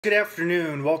Good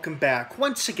afternoon. Welcome back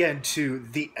once again to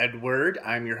the EdWord.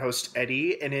 I'm your host,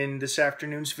 Eddie, and in this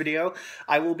afternoon's video,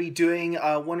 I will be doing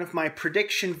one of my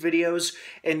prediction videos,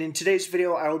 and in today's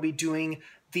video, I will be doing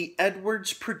the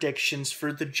EdWord's predictions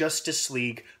for the Justice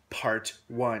League Part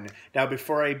 1. Now,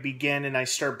 before I begin and I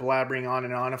start blabbering on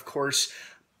and on, of course,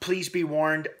 please be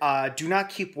warned, do not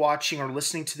keep watching or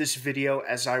listening to this video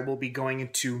as I will be going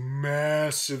into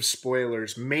massive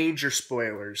spoilers, major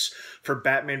spoilers for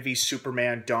Batman v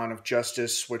Superman Dawn of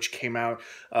Justice, which came out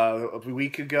a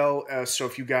week ago. So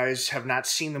if you guys have not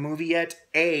seen the movie yet,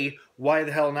 A, why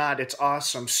the hell not? It's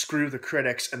awesome. Screw the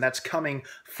critics, and that's coming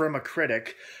from a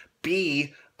critic.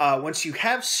 B, once you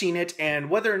have seen it and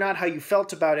whether or not how you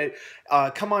felt about it,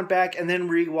 come on back and then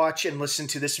rewatch and listen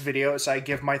to this video as I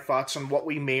give my thoughts on what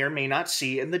we may or may not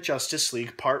see in the Justice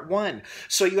League Part 1.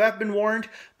 So you have been warned.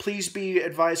 Please be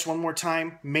advised one more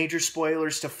time, major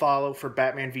spoilers to follow for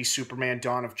Batman v Superman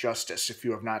Dawn of Justice if you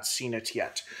have not seen it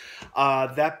yet.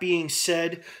 That being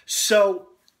said,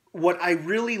 what I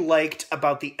really liked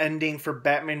about the ending for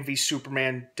Batman v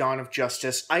Superman Dawn of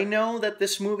Justice, I know that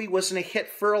this movie wasn't a hit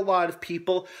for a lot of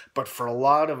people, but for a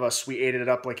lot of us, we ate it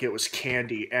up like it was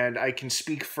candy. And I can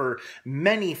speak for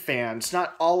many fans,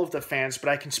 not all of the fans, but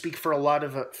I can speak for a lot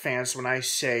of fans when I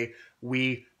say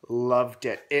we loved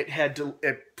it.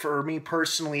 For me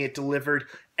personally, it delivered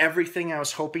everything I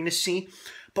was hoping to see.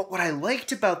 But what I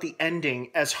liked about the ending,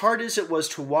 as hard as it was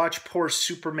to watch poor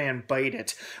Superman bite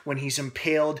it when he's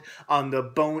impaled on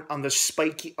the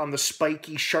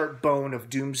spiky sharp bone of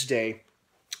Doomsday,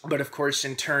 but of course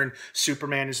in turn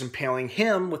Superman is impaling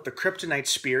him with the kryptonite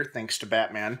spear thanks to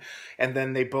Batman, and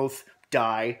then they both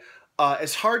die.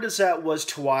 As hard as that was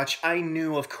to watch, I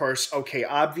knew, of course, okay,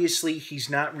 obviously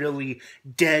he's not really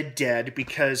dead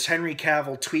because Henry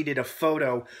Cavill tweeted a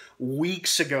photo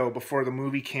weeks ago before the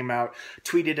movie came out,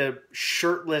 tweeted a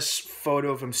shirtless photo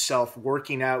of himself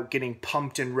working out, getting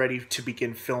pumped and ready to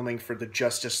begin filming for the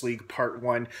Justice League Part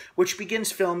 1, which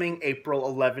begins filming April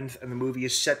 11th, and the movie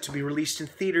is set to be released in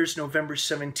theaters November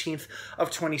 17th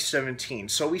of 2017.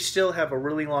 So we still have a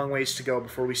really long ways to go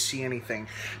before we see anything.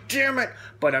 Damn it!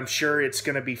 But I'm sure it's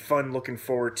going to be fun, looking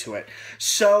forward to it.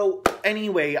 So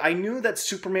anyway, I knew that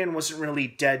Superman wasn't really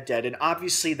dead, and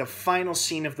obviously the final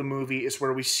scene of the movie is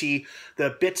where we see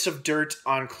the bits of dirt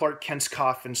on Clark Kent's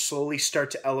coffin slowly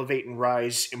start to elevate and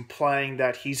rise, implying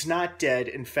that he's not dead.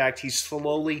 In fact, he's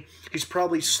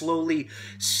probably slowly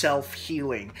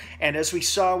self-healing. And as we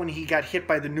saw when he got hit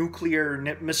by the nuclear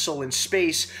missile in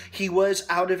space, he was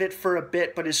out of it for a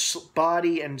bit, but his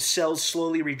body and cells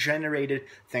slowly regenerated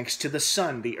thanks to the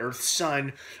sun, the Earth's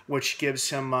sun, which gives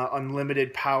him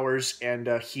unlimited powers and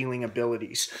healing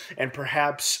abilities. And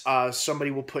perhaps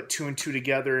somebody will put two and two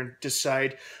together and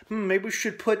decide, maybe we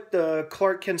should put the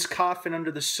Clark Kent's coffin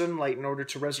under the sunlight in order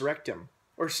to resurrect him.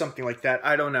 Or something like that.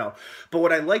 I don't know. But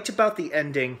what I liked about the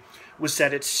ending was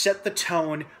that it set the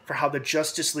tone for how the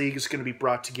Justice League is going to be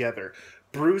brought together.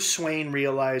 Bruce Wayne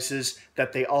realizes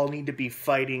that they all need to be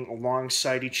fighting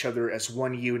alongside each other as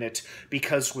one unit,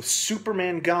 because with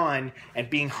Superman gone and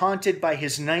being haunted by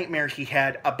his nightmare he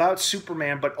had about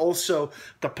Superman, but also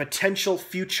the potential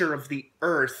future of the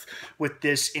Earth with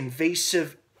this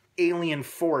invasive alien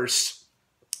force,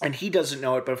 and he doesn't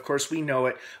know it, but of course we know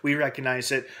it, we recognize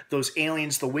it, those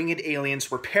aliens, the winged aliens,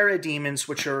 were parademons,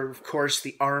 which are of course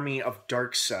the army of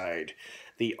Darkseid,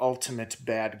 the ultimate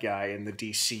bad guy in the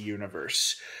DC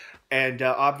universe. And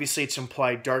obviously it's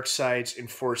implied Darkseid's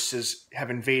forces have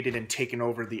invaded and taken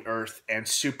over the Earth, and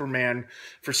Superman,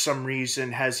 for some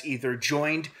reason, has either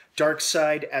joined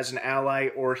Darkseid as an ally,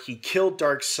 or he killed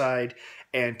Darkseid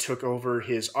and took over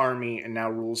his army and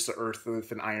now rules the Earth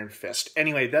with an iron fist.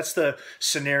 Anyway, that's the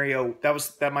scenario.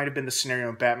 That might have been the scenario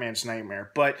in Batman's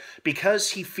nightmare. But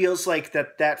because he feels like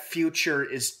that future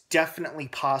is definitely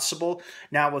possible,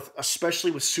 now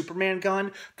especially with Superman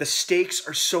gone, the stakes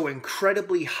are so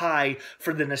incredibly high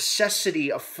for the necessity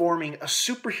of forming a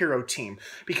superhero team.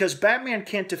 Because Batman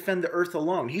can't defend the Earth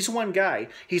alone. He's one guy.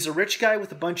 He's a rich guy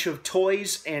with a bunch of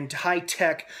toys and high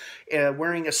tech,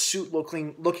 wearing a suit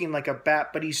looking like a bat,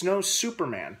 but he's no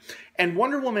Superman. And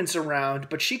Wonder Woman's around,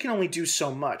 but she can only do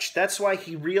so much. That's why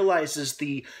he realizes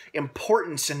the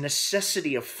importance and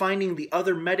necessity of finding the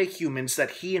other metahumans that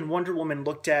he and Wonder Woman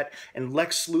looked at in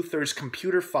Lex Luthor's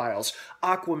computer files.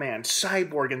 Aquaman,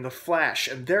 Cyborg, and The Flash.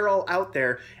 And they're all out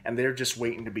there, and they're just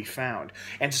waiting to be found.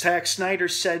 And Zack Snyder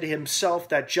said himself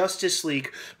that Justice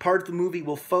League, part of the movie,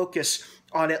 will focus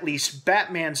on at least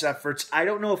Batman's efforts. I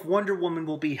don't know if Wonder Woman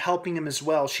will be helping him as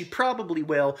well. She probably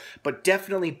will, but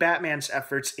definitely Batman's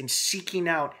efforts in seeking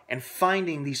out and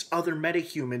finding these other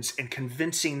metahumans and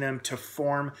convincing them to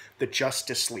form the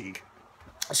Justice League.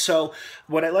 So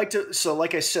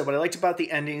like I said, what I liked about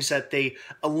the ending is that they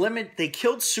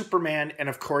killed Superman, and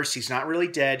of course he's not really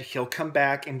dead. He'll come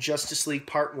back in Justice League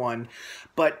Part 1,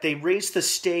 but they raised the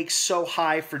stakes so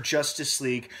high for Justice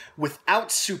League.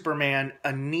 Without Superman,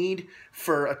 a need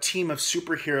for a team of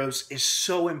superheroes is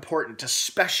so important,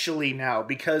 especially now,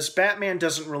 because Batman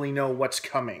doesn't really know what's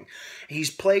coming.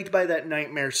 He's plagued by that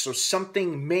nightmare, so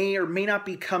something may or may not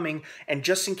be coming, and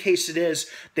just in case it is,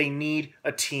 they need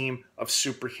a team of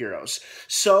superheroes.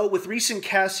 So with recent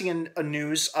casting and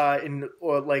news,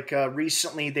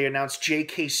 recently they announced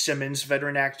J.K. Simmons,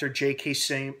 veteran actor J.K.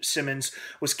 Simmons,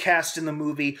 was cast in the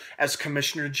movie as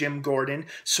Commissioner Jim Gordon.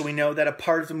 So we know that a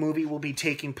part of the movie will be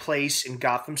taking place in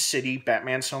Gotham City,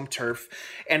 Batman's home turf.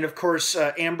 And of course,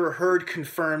 Amber Heard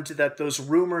confirmed that those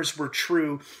rumors were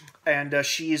true, and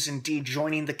she is indeed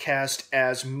joining the cast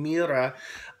as Mira,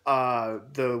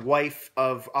 the wife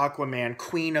of Aquaman,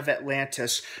 Queen of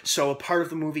Atlantis. So a part of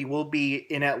the movie will be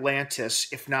in Atlantis,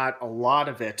 if not a lot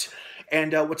of it.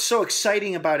 And what's so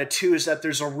exciting about it, too, is that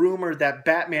there's a rumor that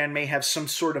Batman may have some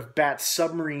sort of bat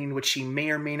submarine, which he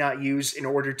may or may not use in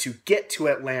order to get to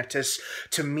Atlantis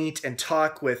to meet and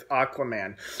talk with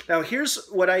Aquaman. Now, here's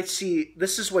what I see.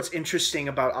 This is what's interesting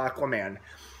about Aquaman.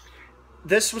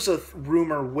 This was a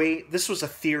this was a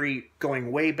theory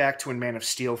going way back to when Man of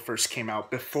Steel first came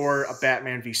out, before a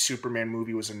Batman v Superman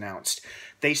movie was announced.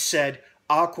 They said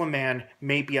Aquaman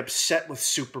may be upset with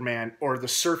Superman or the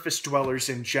surface dwellers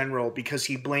in general because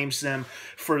he blames them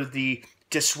for the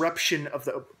disruption of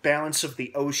the balance of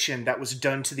the ocean that was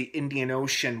done to the Indian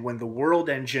Ocean when the World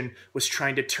Engine was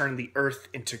trying to turn the Earth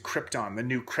into Krypton, the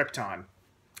new Krypton.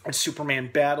 And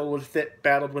Superman battled with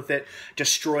it,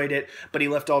 destroyed it, but he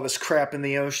left all this crap in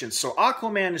the ocean. So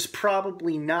Aquaman is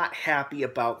probably not happy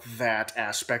about that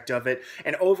aspect of it.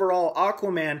 And overall,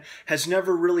 Aquaman has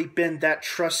never really been that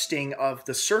trusting of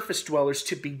the surface dwellers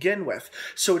to begin with.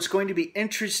 So it's going to be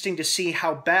interesting to see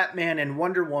how Batman and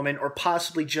Wonder Woman, or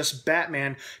possibly just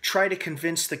Batman, try to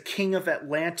convince the King of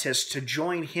Atlantis to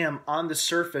join him on the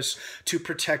surface to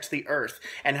protect the Earth.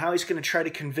 And how he's going to try to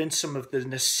convince him of the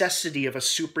necessity of a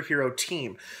superhero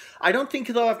team. I don't think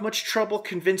they'll have much trouble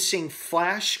convincing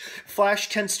Flash. Flash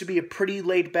tends to be a pretty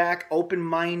laid-back,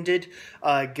 open-minded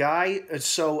guy.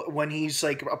 So when he's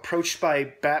like approached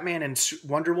by Batman and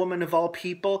Wonder Woman of all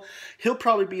people, he'll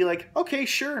probably be like, okay,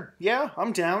 sure, yeah,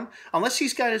 I'm down. Unless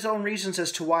he's got his own reasons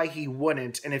as to why he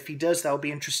wouldn't. And if he does, that'll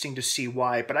be interesting to see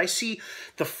why. But I see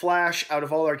the Flash, out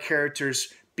of all our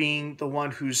characters, being the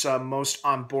one who's most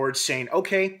on board, saying,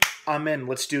 okay, I'm in,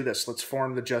 let's do this, let's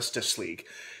form the Justice League.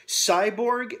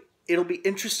 Cyborg, it'll be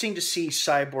interesting to see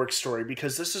Cyborg's story,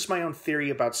 because this is my own theory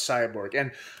about Cyborg,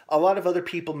 and a lot of other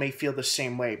people may feel the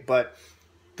same way, but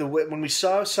when we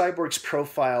saw Cyborg's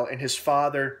profile and his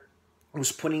father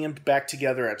was putting him back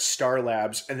together at Star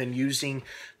Labs and then using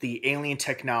the alien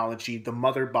technology, the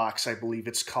Mother Box, I believe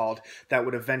it's called, that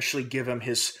would eventually give him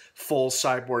his full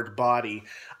cyborg body.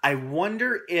 I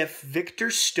wonder if Victor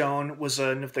Stone was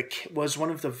one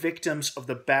of the victims of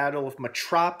the Battle of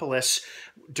Metropolis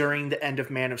during the end of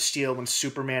Man of Steel, when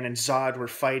Superman and Zod were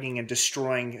fighting and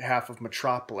destroying half of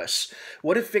Metropolis.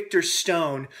 What if Victor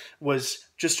Stone was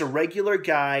just a regular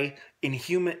guy,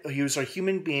 he was a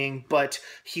human being, but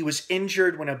he was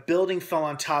injured when a building fell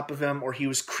on top of him, or he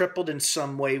was crippled in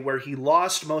some way where he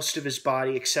lost most of his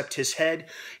body except his head,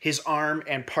 his arm,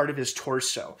 and part of his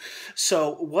torso.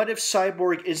 So what if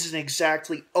Cyborg isn't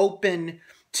exactly open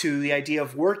to the idea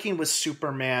of working with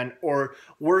Superman, or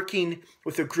working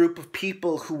with a group of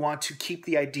people who want to keep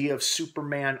the idea of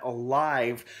Superman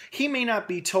alive? He may not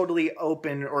be totally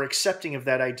open or accepting of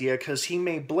that idea, because he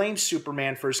may blame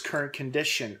Superman for his current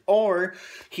condition. Or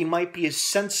he might be a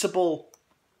sensible,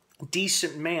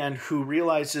 decent man who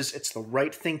realizes it's the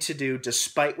right thing to do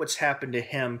despite what's happened to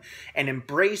him, and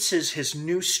embraces his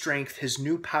new strength, his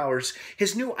new powers,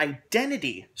 his new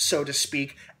identity, so to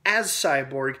speak, as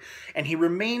Cyborg, and he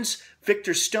remains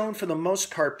Victor Stone for the most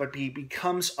part, but he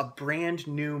becomes a brand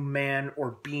new man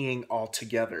or being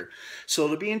altogether. So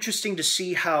it'll be interesting to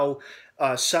see how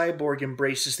Cyborg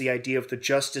embraces the idea of the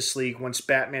Justice League once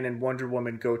Batman and Wonder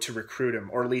Woman go to recruit him,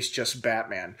 or at least just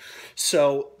Batman.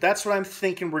 So that's what I'm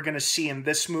thinking we're going to see in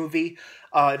this movie.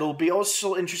 It'll be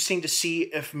also interesting to see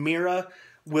if Mira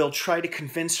will try to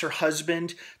convince her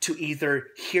husband to either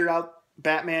hear out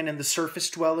Batman and the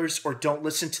surface dwellers or don't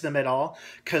listen to them at all,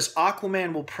 because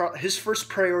Aquaman will his first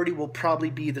priority will probably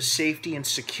be the safety and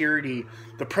security,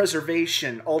 the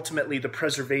preservation, ultimately the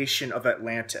preservation of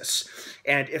Atlantis.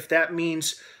 And if that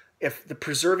means if the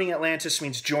preserving Atlantis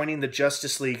means joining the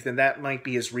Justice League, then that might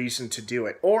be his reason to do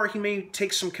it. Or he may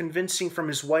take some convincing from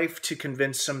his wife to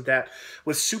convince him that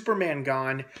with Superman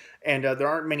gone, and there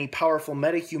aren't many powerful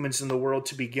metahumans in the world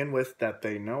to begin with that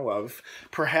they know of,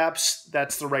 perhaps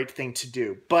that's the right thing to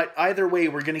do. But either way,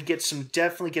 we're going to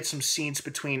definitely get some scenes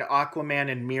between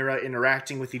Aquaman and Mera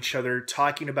interacting with each other,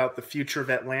 talking about the future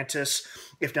of Atlantis,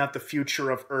 if not the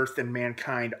future of Earth and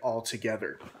mankind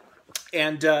altogether.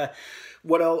 And I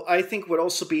think would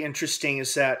also be interesting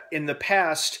is that in the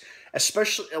past,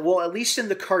 especially, well, at least in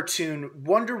the cartoon,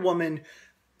 Wonder Woman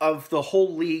of the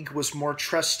whole league was more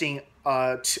trusting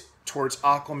towards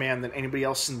Aquaman than anybody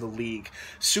else in the league.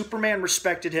 Superman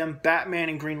respected him. Batman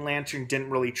and Green Lantern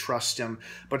didn't really trust him.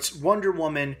 But Wonder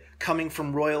Woman, coming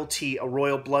from royalty, a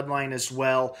royal bloodline as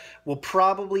well, will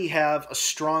probably have a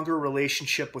stronger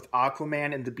relationship with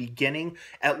Aquaman in the beginning,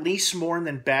 at least more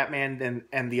than Batman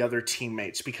and the other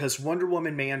teammates, because Wonder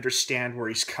Woman may understand where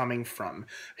he's coming from,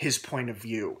 his point of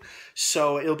view.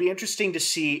 So it'll be interesting to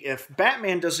see if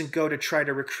Batman doesn't go to try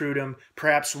to recruit him,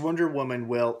 perhaps Wonder Woman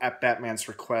will at Batman's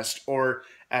request, or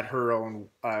at her own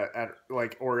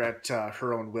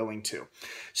her own willing to.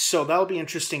 So that'll be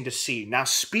interesting to see. Now,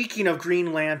 speaking of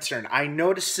Green Lantern, I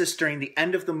noticed this during the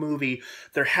end of the movie.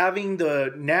 They're having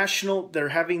the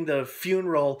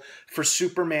funeral for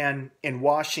Superman in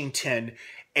Washington,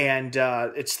 and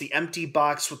it's the empty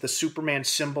box with the Superman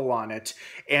symbol on it.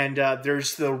 And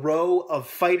there's the row of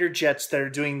fighter jets that are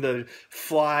doing the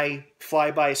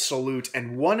flyby salute,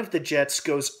 and one of the jets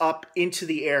goes up into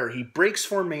the air. He breaks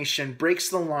formation, breaks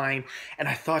the line, and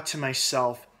I thought to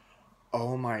myself,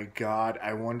 oh my God,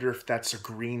 I wonder if that's a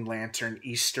Green Lantern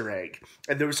Easter egg.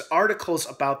 And there was articles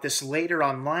about this later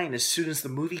online as soon as the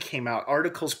movie came out,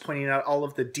 articles pointing out all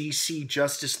of the DC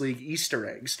Justice League Easter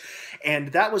eggs.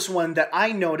 And that was one that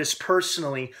I noticed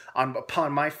personally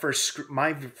upon my first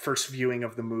viewing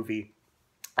of the movie.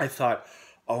 I thought,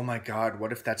 oh my God,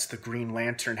 what if that's the Green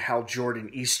Lantern Hal Jordan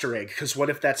Easter egg? Because what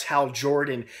if that's Hal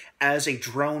Jordan as a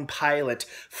drone pilot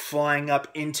flying up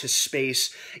into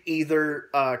space, either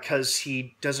because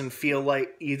he doesn't feel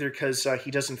like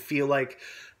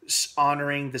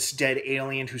honoring this dead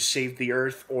alien who saved the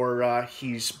Earth, or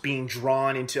he's being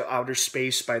drawn into outer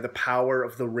space by the power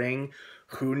of the ring.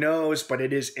 Who knows, but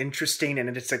it is interesting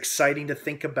and it's exciting to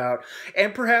think about.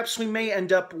 And perhaps we may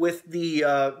end up with the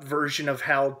version of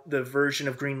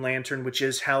Green Lantern, which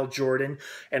is Hal Jordan.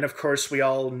 And of course, we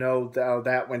all know how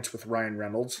that went with Ryan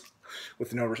Reynolds.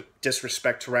 With no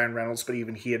disrespect to Ryan Reynolds, but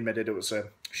even he admitted it was a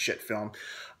shit film.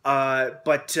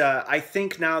 But I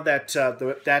think now that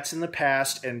that's in the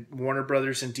past and Warner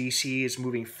Brothers and DC is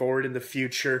moving forward in the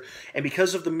future, and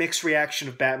because of the mixed reaction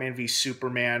of Batman v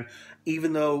Superman,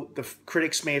 even though the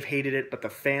critics may have hated it, but the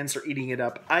fans are eating it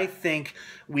up, I think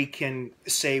I can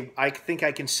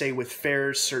say with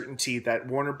fair certainty that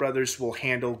Warner Brothers will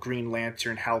handle Green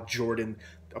Lantern Hal Jordan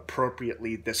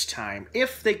appropriately this time,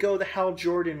 if they go the Hal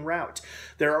Jordan route.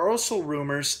 There are also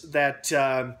rumors that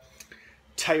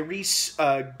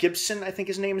Tyrese Gibson, I think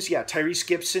his name is, Tyrese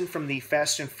Gibson from the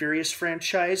Fast and Furious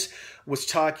franchise was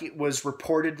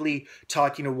reportedly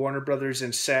talking to Warner Brothers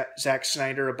and Zack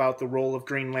Snyder about the role of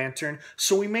Green Lantern.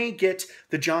 So we may get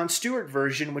the Jon Stewart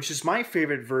version, which is my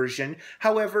favorite version.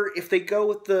 However, if they go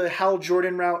with the Hal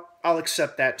Jordan route, I'll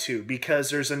accept that too,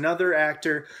 because there's another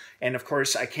actor, and of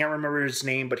course I can't remember his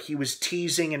name, but he was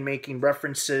teasing and making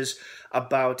references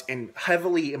about and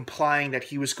heavily implying that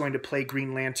he was going to play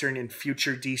Green Lantern in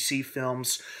future DC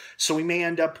films. So we may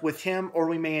end up with him, or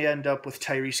we may end up with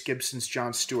Tyrese Gibson's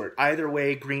Jon Stewart. Either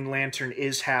way, Green Lantern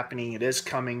is happening. It is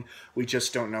coming. We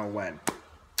just don't know when.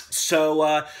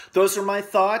 So those are my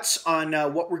thoughts on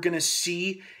what we're going to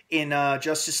see in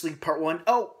Justice League Part 1.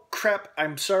 Oh, crap.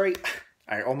 I'm sorry.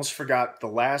 I almost forgot the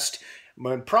last,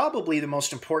 but probably the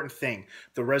most important thing,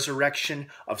 the resurrection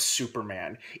of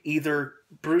Superman. Either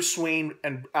Bruce Wayne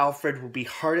and Alfred will be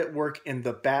hard at work in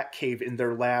the Batcave in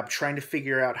their lab trying to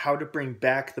figure out how to bring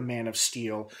back the Man of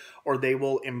Steel, or they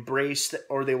will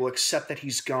accept that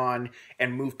he's gone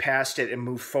and move past it and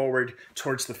move forward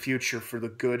towards the future for the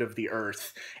good of the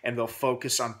Earth. And they'll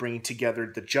focus on bringing together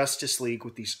the Justice League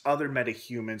with these other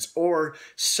metahumans, or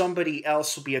somebody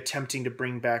else will be attempting to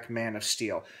bring back Man of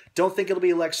Steel. Don't think it'll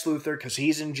be Lex Luthor because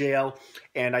he's in jail,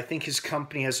 and I think his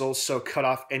company has also cut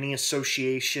off any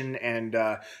association and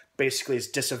basically has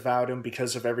disavowed him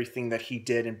because of everything that he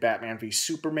did in Batman v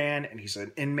Superman, and he's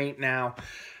an inmate now.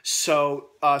 So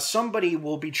somebody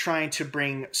will be trying to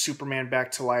bring Superman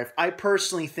back to life. I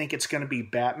personally think it's going to be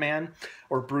Batman,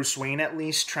 or Bruce Wayne at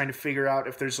least, trying to figure out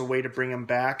if there's a way to bring him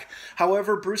back.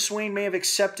 However, Bruce Wayne may have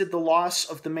accepted the loss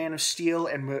of the Man of Steel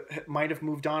and might have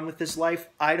moved on with his life.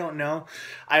 I don't know.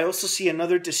 I also see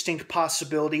another distinct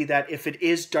possibility that if it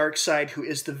is Darkseid who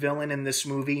is the villain in this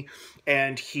movie,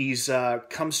 and he's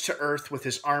comes to Earth with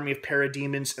his army of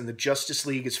parademons and the Justice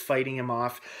League is fighting him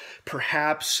off,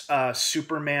 perhaps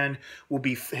Superman will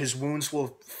be, his wounds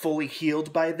will fully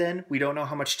healed by then. We don't know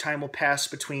how much time will pass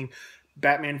between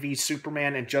Batman v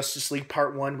Superman and Justice League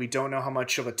Part 1. We don't know how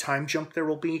much of a time jump there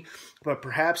will be, but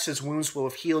perhaps his wounds will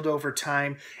have healed over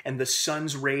time and the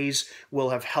sun's rays will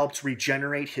have helped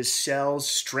regenerate his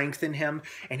cells, strengthen him,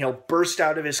 and he'll burst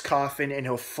out of his coffin and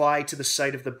he'll fly to the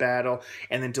site of the battle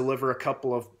and then deliver a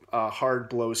couple of hard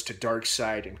blows to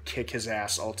Darkseid and kick his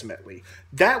ass ultimately.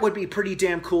 That would be pretty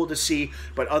damn cool to see,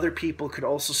 but other people could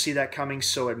also see that coming,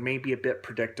 so it may be a bit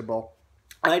predictable.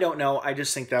 I don't know. I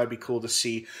just think that would be cool to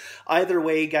see. Either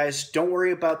way, guys, don't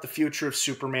worry about the future of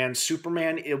Superman.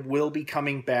 Superman, it will be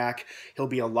coming back. He'll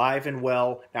be alive and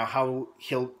well.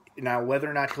 Now, whether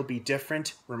or not he'll be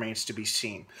different remains to be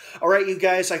seen. All right, you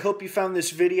guys, I hope you found this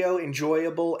video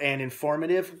enjoyable and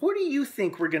informative. What do you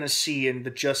think we're going to see in the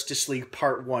Justice League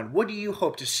Part 1? What do you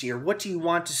hope to see, or what do you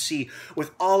want to see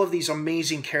with all of these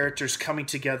amazing characters coming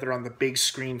together on the big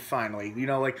screen finally? You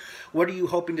know, like, what are you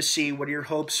hoping to see? What are your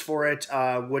hopes for it?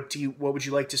 What would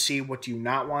you like to see? What do you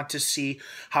not want to see?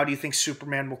 How do you think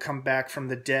Superman will come back from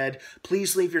the dead?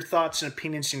 Please leave your thoughts and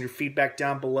opinions and your feedback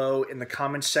down below in the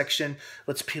comments section.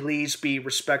 Let's please be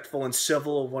respectful and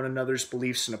civil of one another's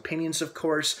beliefs and opinions, of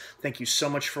course. Thank you so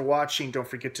much for watching. Don't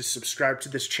forget to subscribe to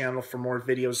this channel for more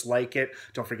videos like it.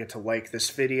 Don't forget to like this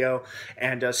video.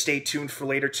 And stay tuned for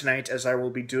later tonight, as I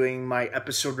will be doing my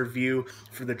episode review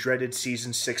for the dreaded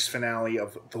Season 6 finale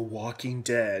of The Walking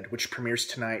Dead, which premieres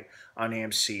tonight on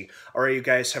AMC. All right, you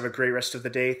guys, have a great rest of the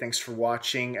day. Thanks for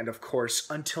watching. And, of course,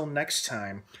 until next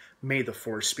time, may the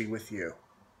Force be with you.